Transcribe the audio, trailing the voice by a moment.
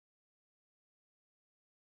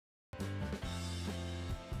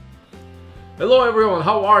Hello everyone,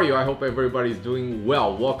 how are you? I hope everybody's doing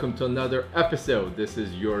well. Welcome to another episode. This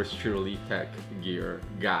is yours truly, Tech Gear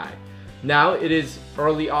Guy. Now it is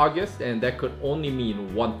early August and that could only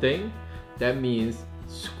mean one thing. That means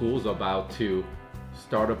school's about to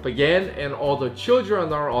start up again and all the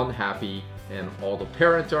children are unhappy and all the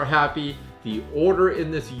parents are happy. The order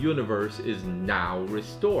in this universe is now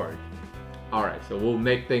restored. Alright, so we'll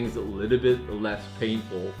make things a little bit less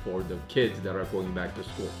painful for the kids that are going back to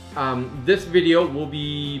school. This video will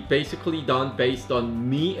be basically done based on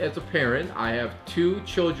me as a parent. I have two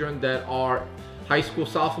children that are high school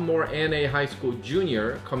sophomore and a high school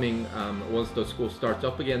junior coming once the school starts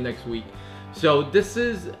up again next week. So this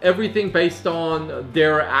is everything based on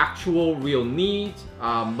their actual real needs,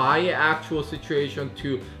 my actual situation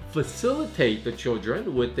to facilitate the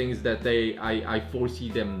children with things that I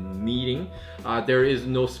foresee them needing. There is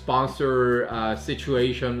no sponsor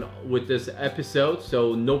situation with this episode,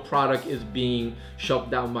 so no product is being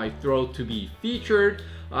shoved down my throat to be featured.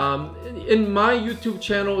 In my YouTube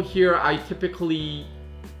channel here, I typically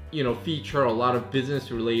feature a lot of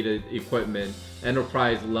business related equipment,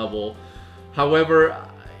 enterprise level.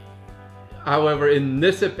 However, in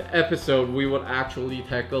this episode, we would actually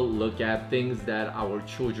take a look at things that our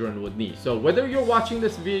children would need. So whether you're watching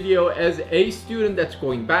this video as a student that's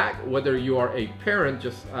going back, whether you are a parent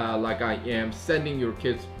just like I am, sending your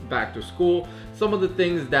kids back to school, some of the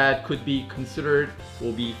things that could be considered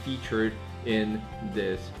will be featured in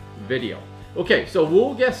this video. Okay, so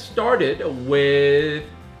we'll get started with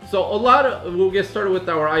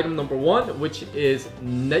our item number one, which is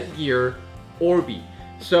Netgear Orbi.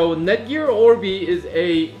 So Netgear Orbi is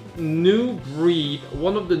a new breed,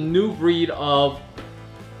 one of the new breed of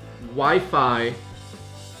Wi-Fi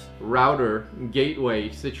router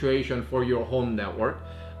gateway situation for your home network.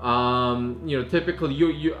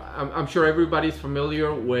 Typically I'm sure everybody's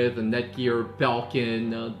familiar with Netgear,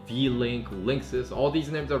 Belkin, D-Link, Linksys. All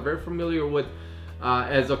these names are very familiar with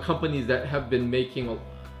as a companies that have been making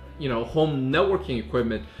home networking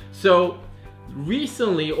equipment. So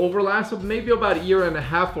recently, over the last maybe about a year and a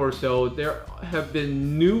half or so, there have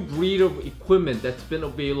been new breed of equipment that's been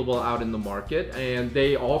available out in the market, and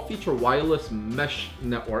they all feature wireless mesh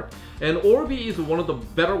network. And Orbi is one of the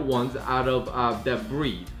better ones out of that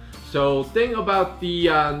breed. So thing about the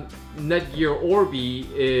Netgear Orbi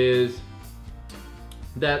is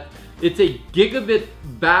that it's a gigabit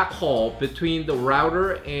backhaul between the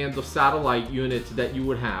router and the satellite units that you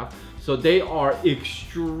would have. So they are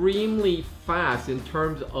extremely fast in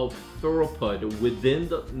terms of throughput within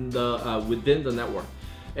the network.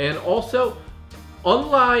 And also,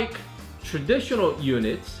 unlike traditional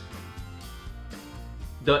units,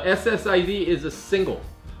 the SSID is a single.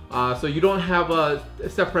 So you don't have a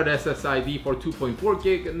separate SSID for 2.4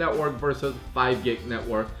 gig network versus 5 gig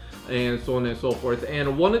network, and so on and so forth.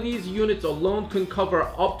 And one of these units alone can cover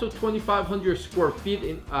up to 2,500 square feet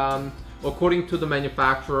in according to the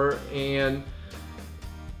manufacturer, and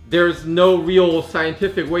there's no real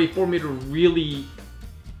scientific way for me to really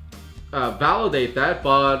validate that,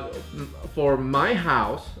 but for my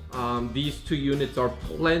house, these two units are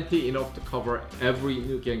plenty enough to cover every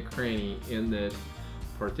nook and cranny in this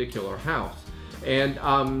particular house. And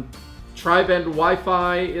tri-band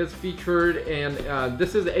Wi-Fi is featured, and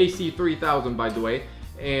this is AC3000, by the way.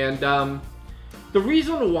 And the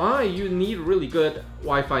reason why you need really good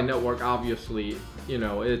Wi-Fi network, obviously,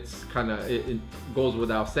 it goes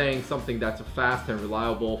without saying, something that's fast and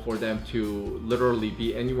reliable for them to literally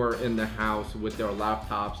be anywhere in the house with their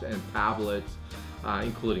laptops and tablets,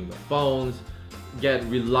 including the phones, get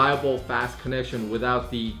reliable fast connection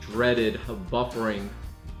without the dreaded buffering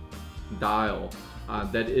dial.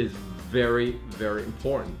 That is very, very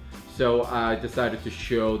important. So I decided to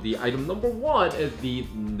show the item number one as the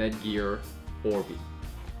Netgear Orbi.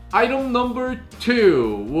 Item number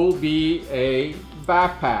two will be a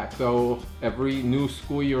backpack. So every new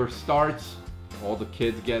school year starts, all the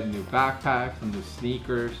kids get new backpacks, new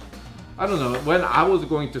sneakers. I don't know, when I was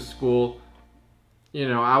going to school,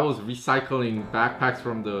 I was recycling backpacks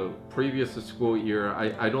from the previous school year.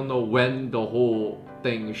 I don't know when the whole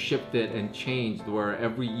thing shifted and changed, where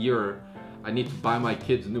every year I need to buy my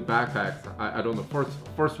kids new backpacks. I don't know,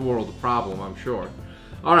 first world problem, I'm sure.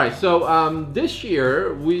 Alright, so this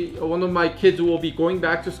year, one of my kids will be going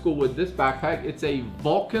back to school with this backpack. It's a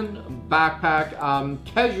Vulcan backpack,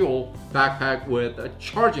 casual backpack with a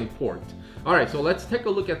charging port. Alright, so let's take a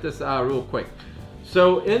look at this real quick.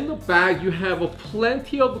 So in the bag, you have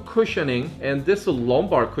plenty of cushioning, and this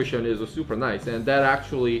lumbar cushion is super nice. And that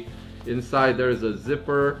actually, inside there's a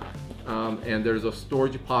zipper, and there's a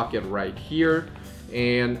storage pocket right here.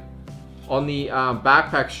 And on the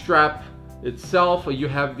backpack strap, itself, you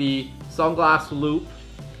have the sunglass loop,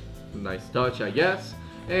 nice touch I guess,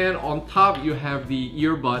 and on top you have the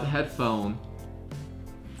earbud headphone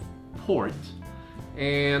port,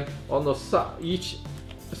 and on the each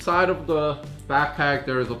side of the backpack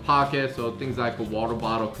there is a pocket, so things like a water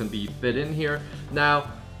bottle can be fit in here. Now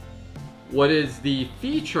what is the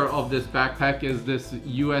feature of this backpack is this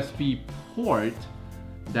USB port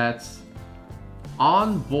that's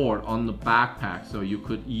on board on the backpack, so you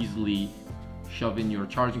could easily shove in your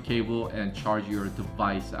charging cable and charge your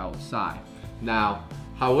device outside. Now,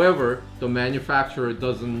 however, the manufacturer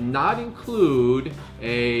does not include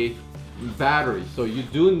a battery, so you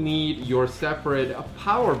do need your separate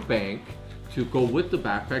power bank to go with the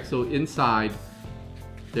backpack. So inside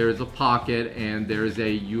there is a pocket and there is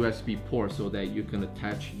a USB port so that you can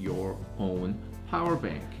attach your own power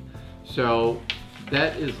bank. So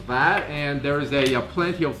that is that, and there is a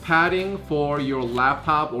plenty of padding for your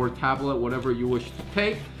laptop or tablet, whatever you wish to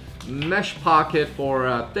take. Mesh pocket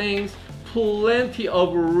for things, plenty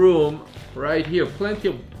of room right here, plenty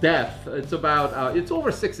of depth. It's about it's over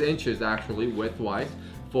 6 inches actually width-wise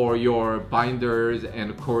for your binders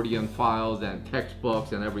and accordion files and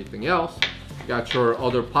textbooks and everything else. Got your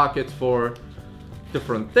other pockets for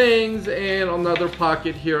different things, and another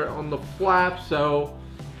pocket here on the flap. So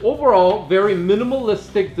overall, very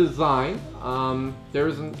minimalistic design.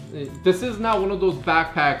 This is not one of those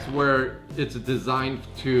backpacks where it's designed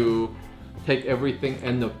to take everything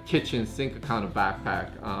in the kitchen sink kind of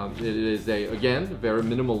backpack. It is again, very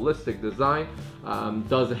minimalistic design.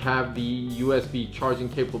 Does have the USB charging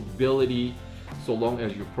capability so long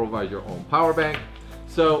as you provide your own power bank.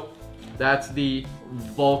 So that's the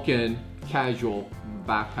Vulcan casual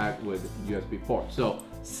backpack with USB port. So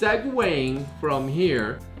segueing from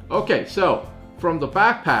here, okay, so from the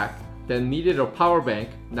backpack that needed a power bank,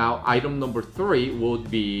 now item number 3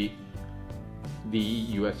 would be the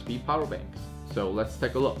USB power banks. So let's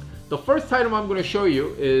take a look. The first item I'm going to show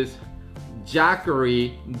you is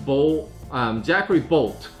Jackery Bolt.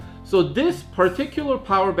 So this particular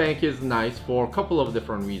power bank is nice for a couple of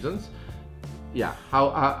different reasons. Yeah,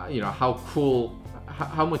 how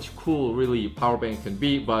much cool really power bank can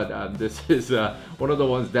be, but this is one of the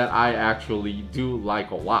ones that I actually do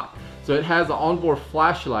like a lot. So it has an onboard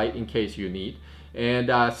flashlight in case you need, and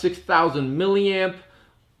 6,000 milliamp,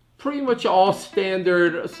 pretty much all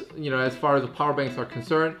standard, as far as the power banks are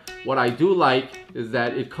concerned. What I do like is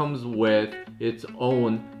that it comes with its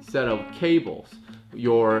own set of cables,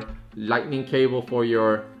 your lightning cable for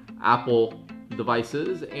your Apple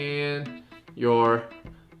devices and your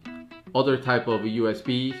other type of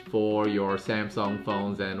USB for your Samsung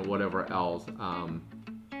phones and whatever else.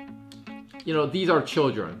 These are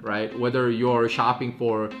children, right? Whether you're shopping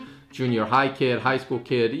for junior high kid, high school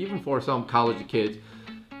kid, even for some college kids,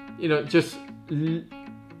 just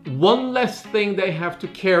one less thing they have to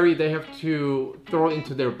carry, they have to throw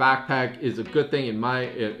into their backpack is a good thing in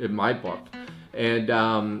my book. And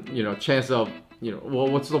chance of well,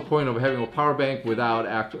 what's the point of having a power bank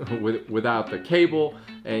without without the cable?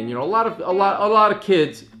 And a lot of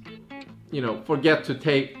kids forget to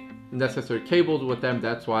take necessary cables with them.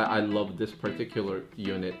 That's why I love this particular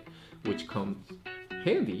unit, which comes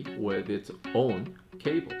handy with its own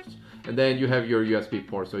cables. And then you have your USB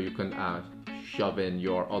port, so you can shove in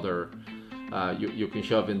your other you can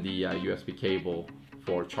shove in the USB cable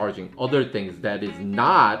for charging other things that is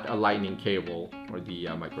not a lightning cable or the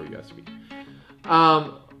micro USB.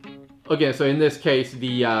 Again, so in this case,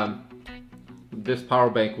 this power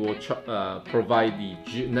bank will provide the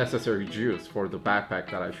necessary juice for the backpack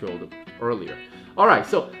that I showed earlier. All right,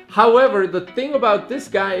 so however, the thing about this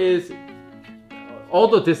guy is,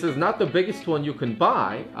 although this is not the biggest one you can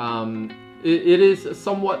buy, it is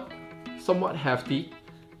somewhat hefty.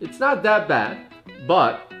 It's not that bad,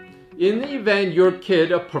 but in the event your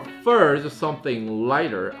kid prefers something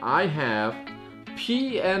lighter, I have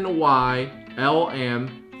PNY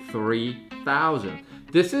LM3000.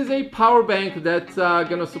 This is a power bank that's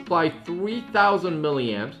gonna supply 3,000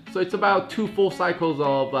 milliamps, so it's about 2 full cycles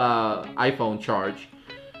of iPhone charge,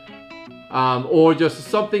 or just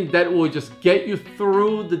something that will just get you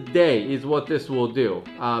through the day is what this will do.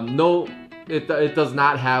 No, it does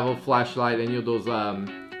not have a flashlight, any of those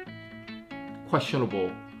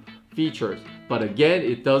questionable features, but again,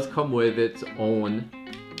 it does come with its own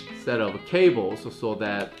set of cables so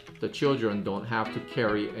that the children don't have to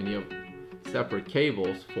carry any of separate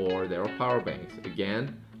cables for their power banks.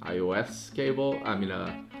 Again, iOS cable,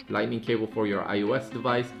 lightning cable for your iOS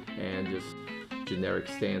device, and just generic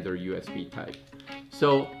standard USB type.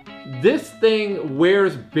 So This thing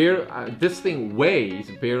weighs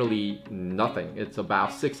barely nothing. It's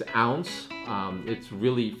about 6 ounce. It's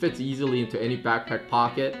really fits easily into any backpack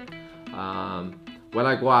pocket. When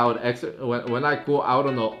I go out when I go out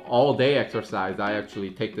on an all-day exercise, I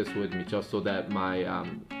actually take this with me just so that my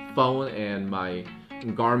phone and my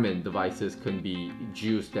Garmin devices can be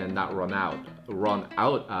juiced and not run out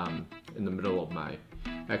in the middle of my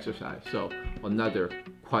exercise. So another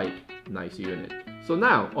quite nice unit. So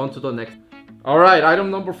now on to the next. All right,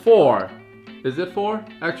 item number 4. Is it 4?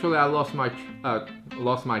 Actually, I lost my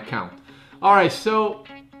count. All right, so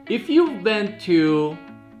if you've been to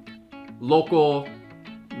local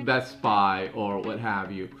Best Buy or what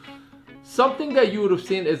have you, something that you would have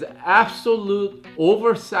seen is absolute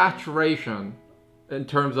oversaturation in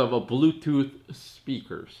terms of a Bluetooth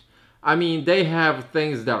speakers. I mean, they have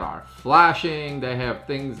things that are flashing, they have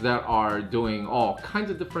things that are doing all kinds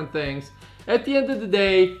of different things. At the end of the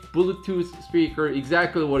day, Bluetooth speaker,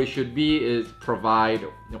 exactly what it should be is provide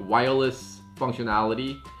wireless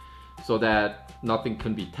functionality so that nothing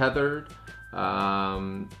can be tethered.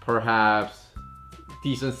 Perhaps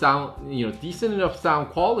decent sound, decent enough sound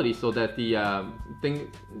quality so that the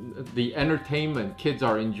entertainment kids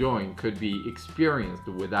are enjoying could be experienced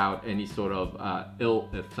without any sort of ill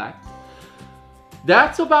effect.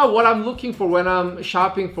 That's about what I'm looking for when I'm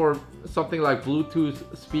shopping for something like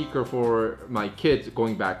Bluetooth speaker for my kids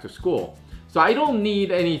going back to school. So I don't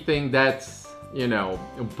need anything that's,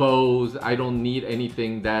 Bose. I don't need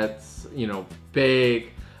anything that's,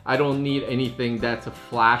 big. I don't need anything that's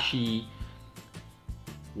flashy.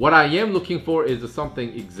 What I am looking for is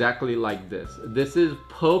something exactly like this. This is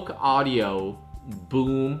Polk Audio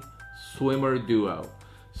Boom Swimmer Duo.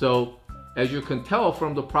 So as you can tell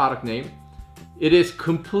from the product name, it is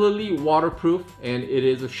completely waterproof and it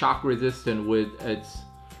is a shock resistant with it's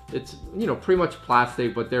pretty much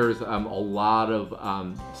plastic, but there's a lot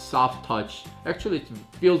of soft touch. Actually, it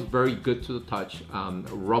feels very good to the touch,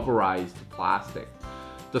 rubberized plastic.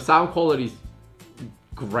 The sound quality is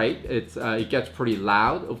great. It gets pretty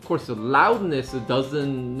loud. Of course, the loudness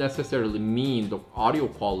doesn't necessarily mean the audio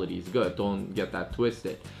quality is good. Don't get that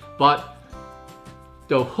twisted. But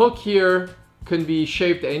the hook here can be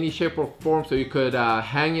shaped any shape or form, so you could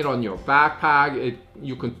hang it on your backpack.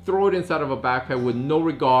 You can throw it inside of a backpack with no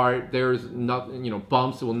regard. There's not,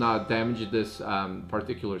 bumps will not damage this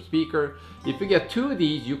particular speaker. If you get 2 of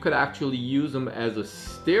these, you could actually use them as a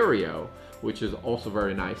stereo, which is also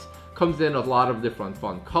very nice. Comes in a lot of different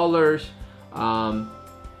fun colors.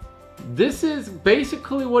 This is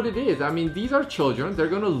basically what it is. I mean, these are children. They're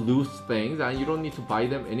gonna lose things, and you don't need to buy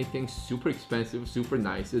them anything super expensive, super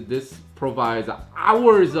nice. This provides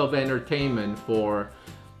hours of entertainment for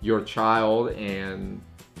your child and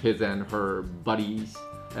his and her buddies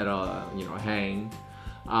at a hang.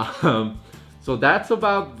 So that's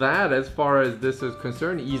about that as far as this is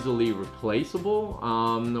concerned. Easily replaceable.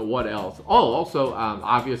 What else? Oh, also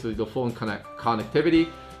obviously the phone connectivity.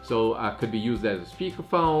 So could be used as a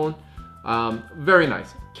speakerphone. Very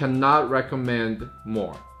nice. Cannot recommend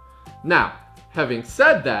more. Now, having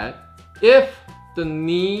said that, if the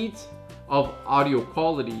needs of audio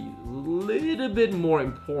quality a little bit more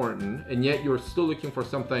important, and yet you're still looking for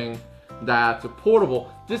something that's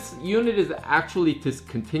portable, this unit is actually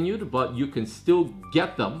discontinued, but you can still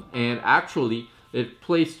get them, and actually it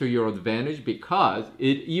plays to your advantage because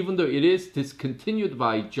even though it is discontinued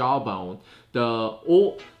by Jawbone, the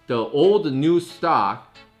old new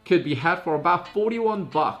stock could be had for about 41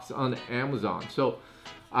 bucks on Amazon. So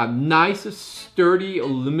a nice sturdy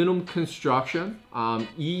aluminum construction,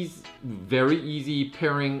 very easy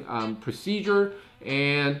pairing procedure,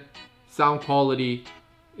 and sound quality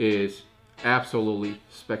is absolutely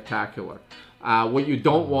spectacular. What you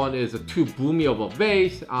don't want is too boomy of a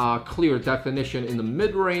bass, clear definition in the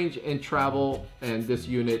mid-range and treble, and this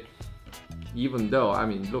unit, even though, I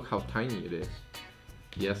mean, look how tiny it is.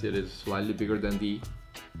 Yes, it is slightly bigger than the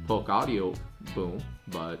Polk Audio Boom,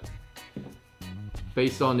 but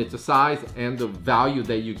based on its size and the value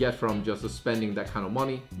that you get from just spending that kind of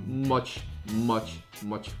money, much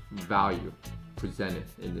value presented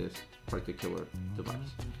in this particular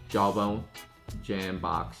device. Jawbone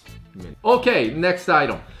Jambox Mini. Okay, next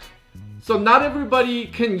item. So not everybody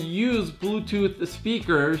can use Bluetooth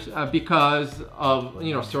speakers because of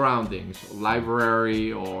surroundings,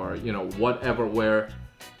 library, or whatever, where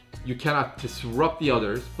you cannot disrupt the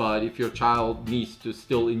others. But if your child needs to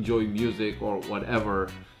still enjoy music or whatever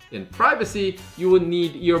in privacy, you would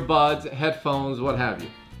need earbuds, headphones, what have you.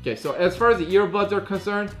 Okay, so as far as the earbuds are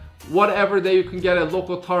concerned, whatever that you can get at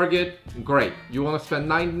local Target, great. You want to spend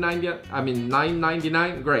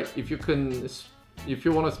 $9.99? Great. If you can If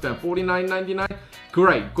you want to spend $49.99,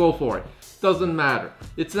 great, go for it. Doesn't matter.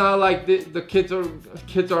 It's not like the kids are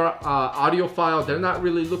audiophile. They're not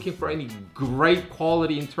really looking for any great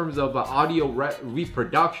quality in terms of audio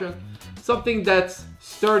reproduction. Something that's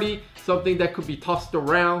sturdy, something that could be tossed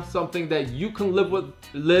around, something that you can live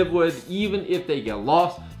with even if they get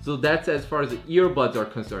lost. So that's as far as the earbuds are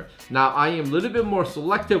concerned. Now I am a little bit more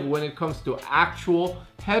selective when it comes to actual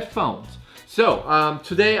headphones. So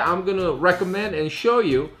today I'm gonna recommend and show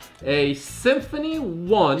you a Symphony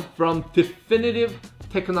One from Definitive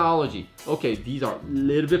Technology. Okay, these are a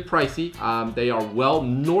little bit pricey. They are well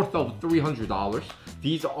north of $300.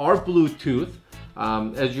 These are Bluetooth.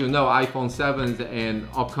 As you know, iPhone 7s and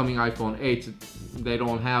upcoming iPhone 8s, they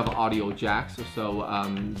don't have audio jacks, so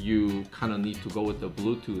you kind of need to go with the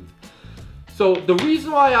Bluetooth. So the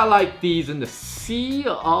reason why I like these in the sea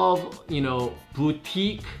of,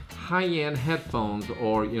 boutique high-end headphones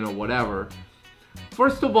or, whatever.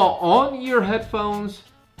 First of all, on-ear headphones,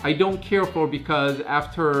 I don't care for because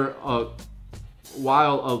after a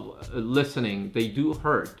while of listening, they do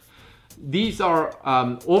hurt. These are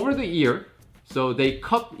over the ear. So they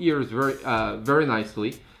cup ears very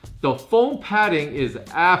nicely. The foam padding is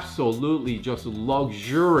absolutely just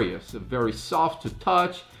luxurious, very soft to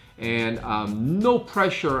touch, and no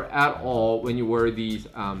pressure at all when you wear these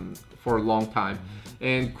for a long time.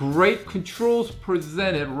 And great controls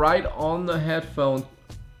presented right on the headphone.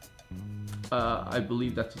 I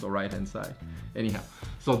believe that's the right hand side. Anyhow,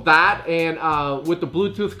 so that and with the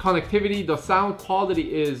Bluetooth connectivity, the sound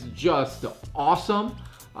quality is just awesome.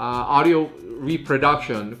 Audio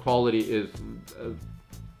reproduction quality is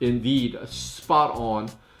indeed spot on,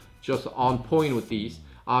 just on point with these.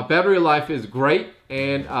 Battery life is great,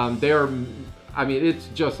 and it's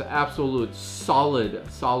just absolute solid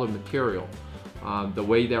material. The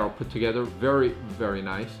way they are put together, very, very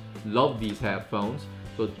nice. Love these headphones.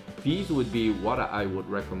 So these would be what I would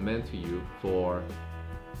recommend to you for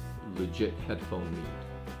legit headphone need.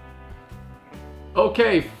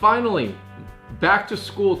 Okay, finally, back to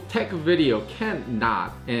school tech video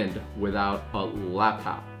cannot end without a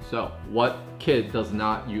laptop. So what kid does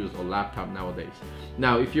not use a laptop nowadays?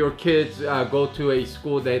 Now, if your kids go to a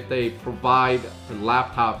school that they provide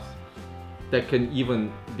laptops that can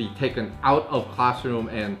even be taken out of classroom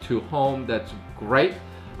and to home, that's great.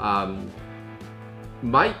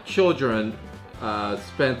 My children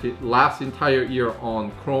spent the last entire year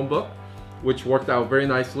on Chromebook, which worked out very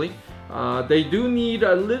nicely. They do need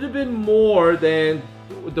a little bit more than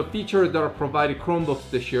the features that are provided Chromebooks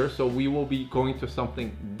this year, so we will be going to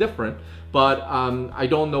something different. But I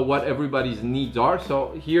don't know what everybody's needs are,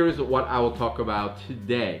 so here's what I will talk about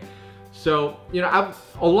today. So,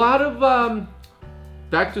 a lot of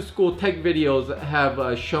back to school tech videos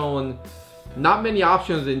have shown not many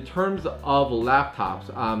options in terms of laptops.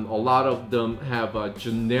 A lot of them have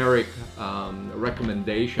generic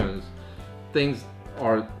recommendations. Things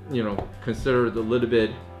are, considered a little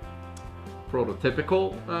bit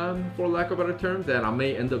prototypical, for lack of better terms, and I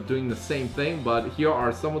may end up doing the same thing, but here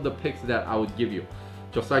are some of the picks that I would give you,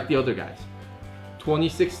 just like the other guys.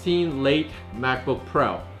 2016 late MacBook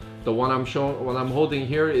Pro. The one I'm holding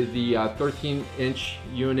here is the 13-inch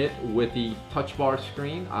unit with the touch bar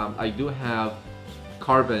screen. I do have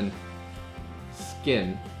carbon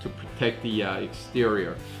skin to protect the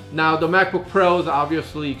exterior. Now the MacBook Pro is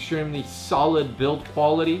obviously extremely solid build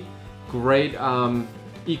quality, great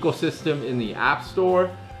ecosystem in the App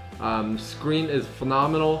Store. Screen is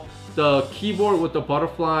phenomenal. The keyboard with the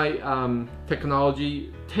butterfly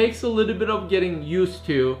technology takes a little bit of getting used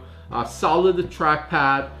to. Solid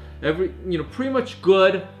trackpad, pretty much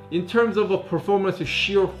good. In terms of a performance of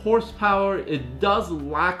sheer horsepower, it does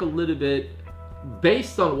lack a little bit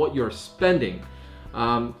based on what you're spending.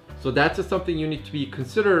 So that's just something you need to be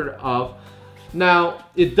considerate of. Now,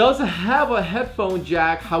 it does have a headphone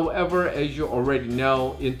jack, however, as you already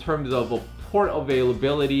know, in terms of a port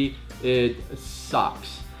availability, it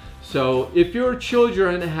sucks. So if your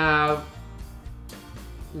children have,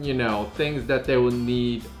 things that they will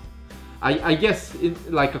need, I guess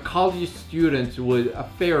like a college student would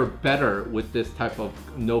fare better with this type of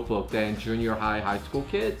notebook than junior high school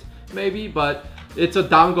kids, maybe, but it's a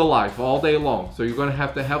dongle life all day long. So you're gonna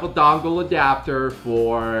have to have a dongle adapter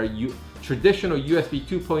for traditional USB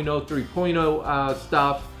 2.0, 3.0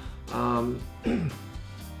 stuff.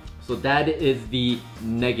 So that is the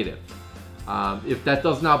negative. If that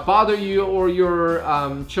does not bother you or your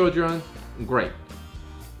children, great.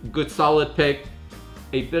 Good solid pick.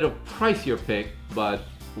 A bit of pricier pick, but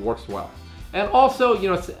works well. And also,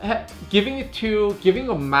 giving a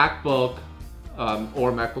MacBook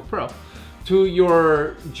or MacBook Pro to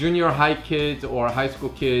your junior high kids or high school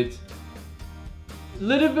kids,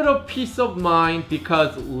 little bit of peace of mind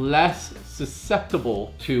because less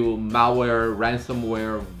susceptible to malware,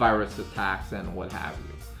 ransomware, virus attacks, and what have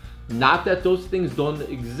you. Not that those things don't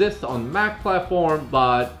exist on Mac platform,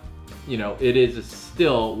 but you know, it is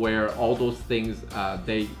still where all those things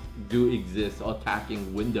they do exist,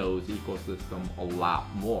 attacking Windows ecosystem a lot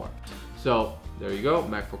more. So there you go.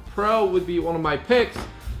 MacBook Pro would be one of my picks.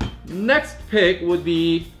 Next pick would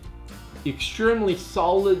be extremely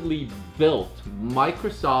solidly built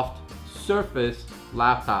Microsoft Surface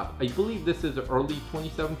laptop. I believe this is early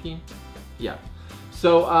 2017. Yeah.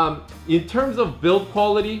 So in terms of build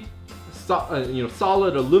quality, you know,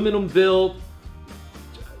 solid aluminum build,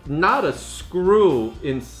 not a screw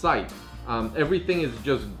in sight. Everything is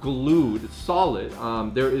just glued solid.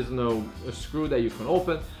 There is no screw that you can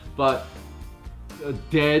open, but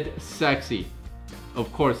dead sexy.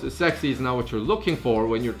 Of course, sexy is not what you're looking for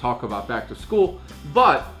when you're talking about back to school,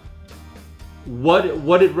 but what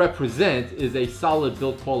it represents is a solid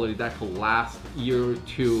build quality that could last a year or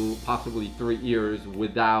two, possibly 3 years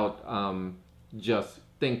without just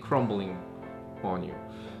thing crumbling on you.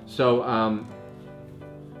 So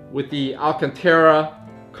with the Alcantara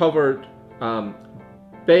covered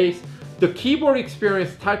base, the keyboard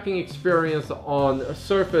experience, typing experience on a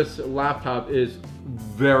Surface laptop is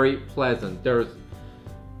very pleasant. There's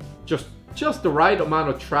just the right amount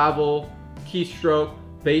of travel, keystroke,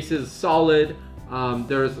 base is solid.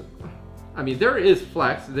 There is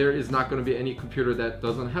flex. There is not going to be any computer that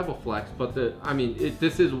doesn't have a flex, but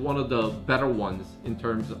this is one of the better ones in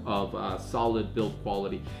terms of solid build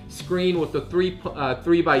quality. Screen with the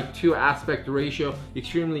 3:2 aspect ratio,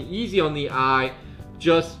 extremely easy on the eye.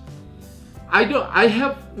 I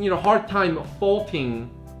have hard time faulting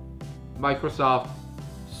Microsoft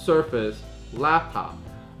Surface laptop.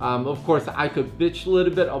 Of course, I could bitch a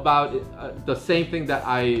little bit about the same thing that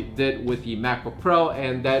I did with the MacBook Pro,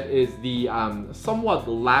 and that is the somewhat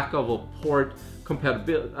lack of a port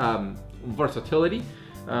compatibility, versatility.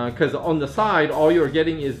 Because on the side, all you're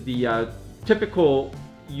getting is the typical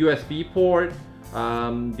USB port,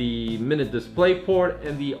 the mini display port,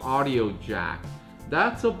 and the audio jack.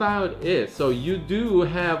 That's about it. So you do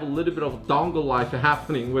have a little bit of dongle life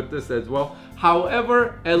happening with this as well.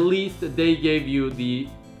 However, at least they gave you the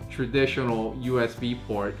traditional USB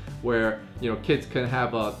port where kids can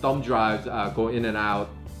have thumb drives go in and out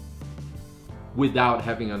without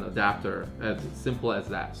having an adapter, as simple as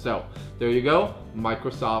that. So there you go,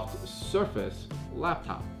 Microsoft Surface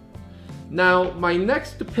laptop. Now my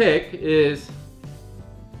next pick is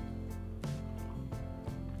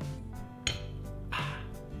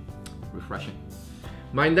refreshing.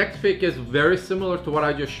 My next pick is very similar to what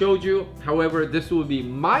I just showed you. However, this will be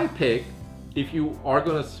my pick if you are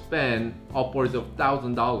going to spend upwards of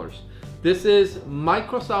 $1,000. This is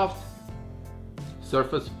Microsoft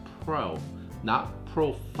Surface Pro, not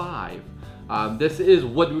Pro 5. This is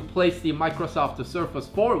what replaced the Microsoft Surface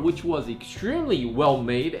 4, which was extremely well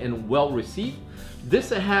made and well received. This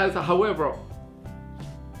has, however,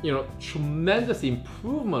 tremendous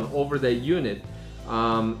improvement over that unit.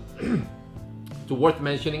 Worth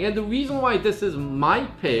mentioning, and the reason why this is my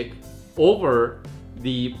pick over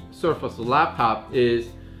the Surface laptop is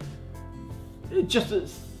just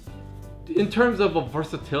in terms of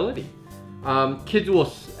versatility. Kids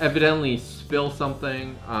will evidently spill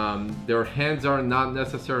something. Their hands are not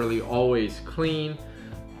necessarily always clean.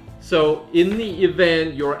 So in the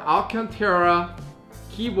event your Alcantara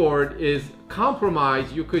keyboard is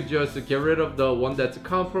compromised, you could just get rid of the one that's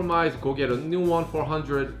compromised, go get a new one for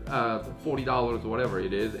 $140 whatever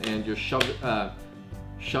it is, and just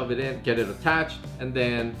shove it in, get it attached, and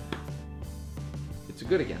then it's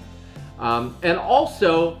good again. And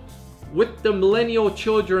also with the millennial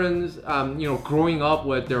children's growing up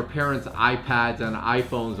with their parents' iPads and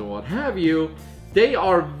iPhones and what have you, they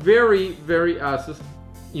are very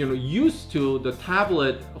used to the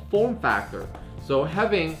tablet form factor. So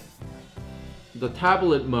having the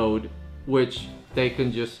tablet mode, which they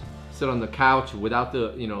can just sit on the couch without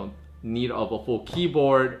the need of a full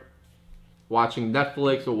keyboard, watching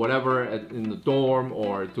Netflix or whatever in the dorm,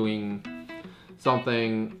 or doing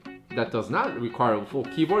something that does not require a full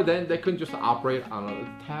keyboard, then they can just operate on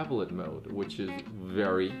a tablet mode, which is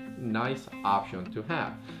very nice option to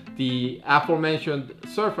have. The aforementioned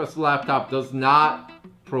Surface laptop does not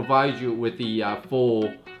provide you with the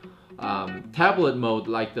full tablet mode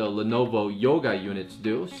like the Lenovo Yoga units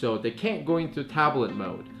do, so they can't go into tablet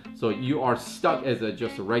mode. So you are stuck as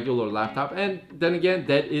just a regular laptop, and then again,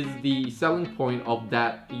 that is the selling point of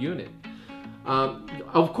that unit.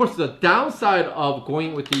 Of course, the downside of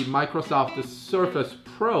going with the Microsoft Surface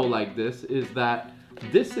Pro like this is that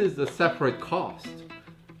this is a separate cost.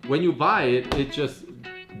 When you buy it, it's just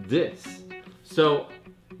this. So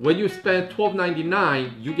when you spend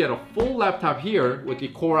 $12.99, you get a full laptop here with the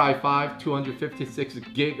Core i5, 256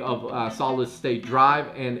 gig of solid state drive,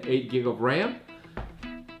 and 8 gig of RAM.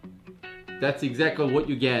 That's exactly what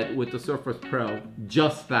you get with the Surface Pro,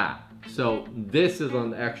 just that. So this is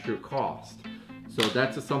an extra cost. So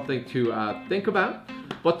that's something to think about.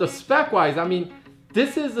 But the spec-wise, I mean,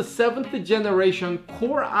 this is the 7th generation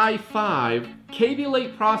Core i5 Kaby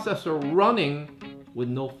Lake processor running with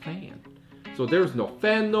no fan. So there's no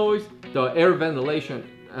fan noise. The air ventilation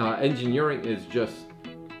engineering is just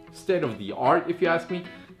state of the art, if you ask me.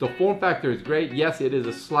 The form factor is great. Yes, it is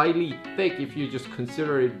a slightly thick if you just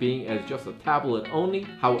consider it being as just a tablet only.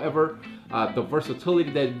 However, the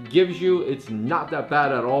versatility that it gives you, it's not that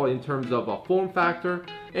bad at all in terms of a form factor.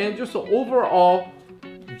 And just overall,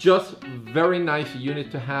 just very nice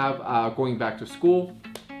unit to have going back to school.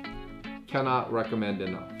 Cannot recommend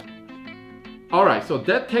enough. Alright, so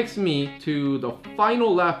that takes me to the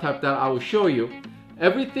final laptop that I will show you.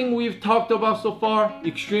 Everything we've talked about so far,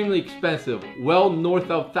 extremely expensive, well north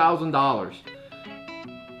of $1,000.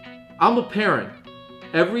 I'm a parent.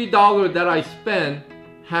 Every dollar that I spend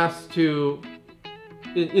has to,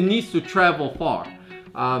 it needs to travel far.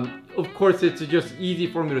 Of course, it's just easy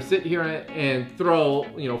for me to sit here and throw,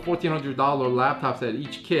 $1,400 laptops at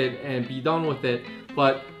each kid and be done with it.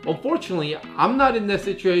 But unfortunately, I'm not in that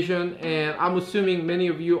situation, and I'm assuming many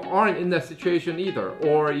of you aren't in that situation either.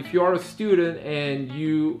 Or if you are a student and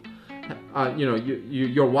you're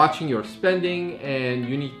watching your spending, and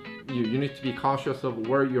you need to be conscious of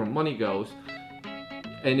where your money goes.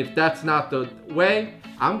 And if that's not the way,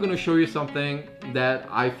 I'm going to show you something that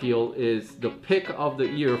I feel is the pick of the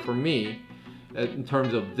year for me in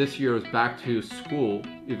terms of this year's back to school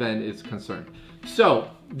event is concerned. So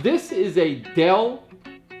this is a Dell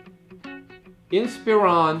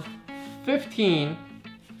Inspiron 15.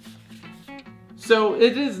 So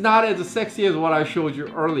it is not as sexy as what I showed you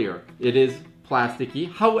earlier. It is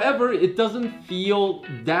plasticky. However, it doesn't feel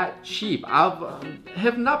that cheap. I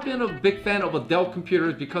have not been a big fan of Dell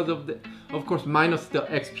computers because of course, minus the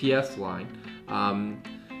XPS line.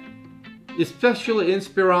 Especially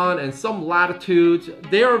Inspiron and some Latitudes,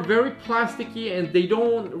 they are very plasticky and they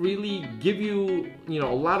don't really give you, a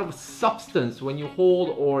lot of substance when you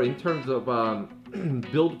hold, or in terms of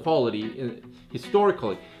build quality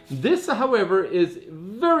historically. This, however, is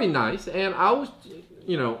very nice, and I was,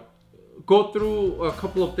 go through a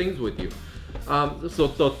couple of things with you. So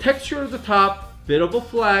the texture of the top, bit of a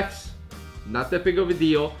flex, not that big of a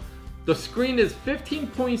deal. The screen is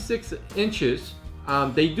 15.6 inches.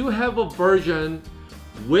 They do have a version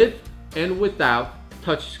with and without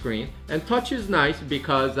touch screen, and touch is nice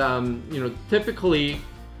because typically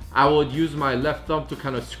I would use my left thumb to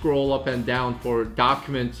kind of scroll up and down for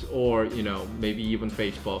documents, or maybe even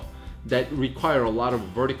Facebook, that require a lot of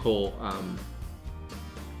vertical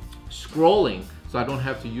scrolling, so I don't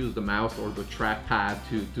have to use the mouse or the trackpad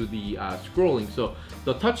to do the scrolling. So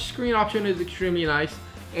the touch screen option is extremely nice,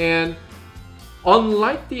 and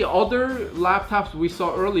unlike the other laptops we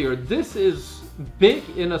saw earlier, this is big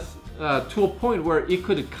to a point where it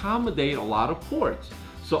could accommodate a lot of ports.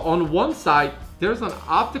 So on one side, there's an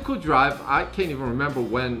optical drive. I can't even remember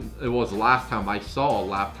when it was the last time I saw a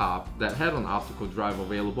laptop that had an optical drive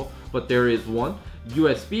available, but there is one.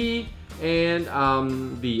 USB and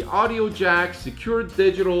the audio jack, secure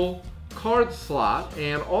digital card slot,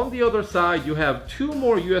 and on the other side you have two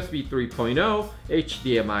more USB 3.0,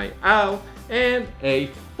 HDMI out, and a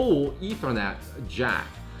full Ethernet jack.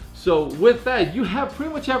 So with that, you have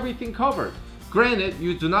pretty much everything covered. Granted,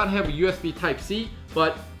 you do not have a USB Type-C,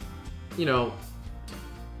 but you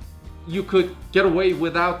could get away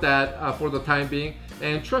without that for the time being.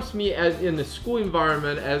 And trust me, as in the school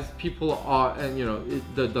environment, as people are, and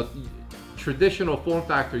the traditional form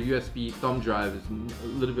factor USB thumb drive is a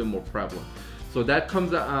little bit more prevalent. So that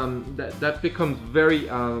comes that becomes very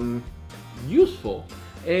useful.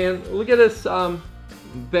 And look at this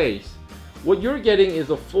base. What you're getting is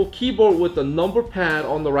a full keyboard with the number pad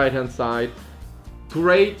on the right hand side.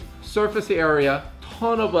 Great surface area,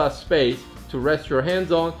 ton of space to rest your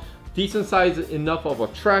hands on. Decent size enough of a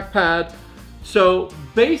trackpad. So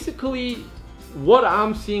basically what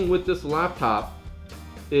I'm seeing with this laptop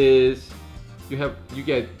is you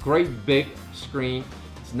get great big screen.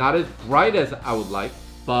 It's not as bright as I would like,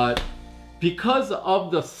 but because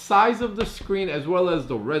of the size of the screen as well as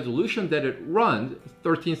the resolution that it runs,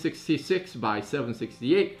 1366 by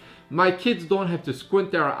 768, my kids don't have to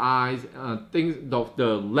squint their eyes.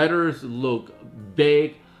 The letters look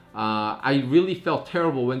big. I really felt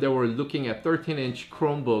terrible when they were looking at 13-inch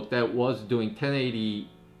Chromebook that was doing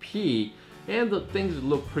 1080p, and the things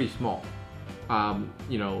look pretty small.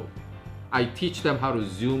 You know, I teach them how to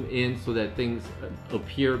zoom in so that things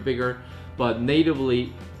appear bigger, but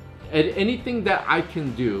natively, anything that I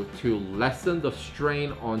can do to lessen the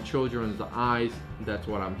strain on children's eyes, that's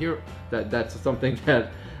what I'm here. That's something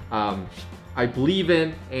that I believe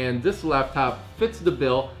in, and this laptop fits the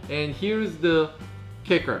bill. And here's the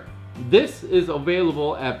kicker: this is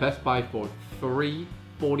available at Best Buy for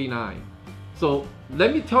 $349. So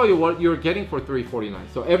let me tell you what you're getting for $349.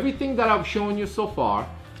 So everything that I've shown you so far: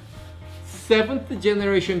 7th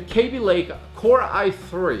generation Kaby Lake Core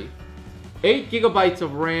i3, 8 gigabytes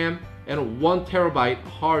of RAM, and a 1 terabyte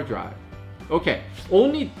hard drive. Okay,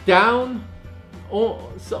 only thing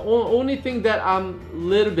that I'm a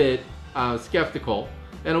little bit skeptical,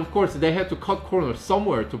 and of course they had to cut corners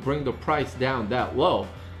somewhere to bring the price down that low,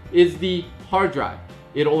 is the hard drive.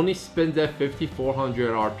 It only spins at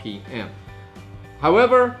 5400 RPM.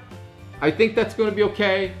 However, I think that's going to be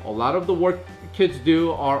okay. A lot of the work kids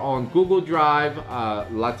do are on Google Drive,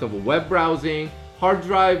 lots of web browsing. Hard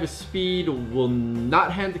drive speed will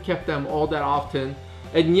not handicap them all that often,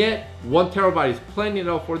 and yet 1 terabyte is plenty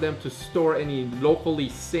enough for them to store any locally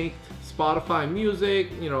synced Spotify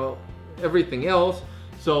music, you know, everything else.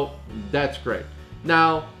 So that's great.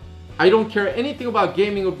 Now, I don't care anything about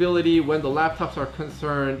gaming ability when the laptops are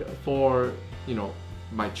concerned for, you know,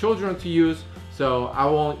 my children to use. So I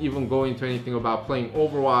won't even go into anything about playing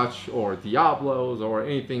Overwatch or Diablos or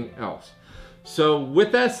anything else. So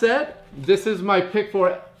with that said, this is my pick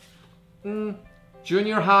for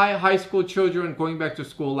junior high school children going back to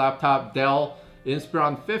school laptop, Dell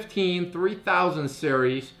Inspiron 15 3000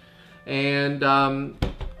 series. And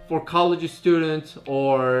for college students,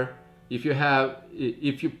 or if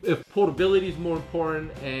portability is more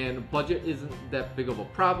important and budget isn't that big of a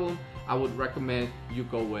problem, I would recommend you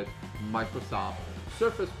go with Microsoft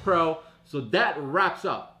Surface Pro. So that wraps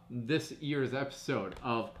up this year's episode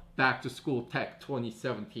of Back to School Tech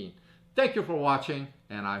 2017. Thank you for watching,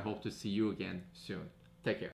 and I hope to see you again soon. Take care.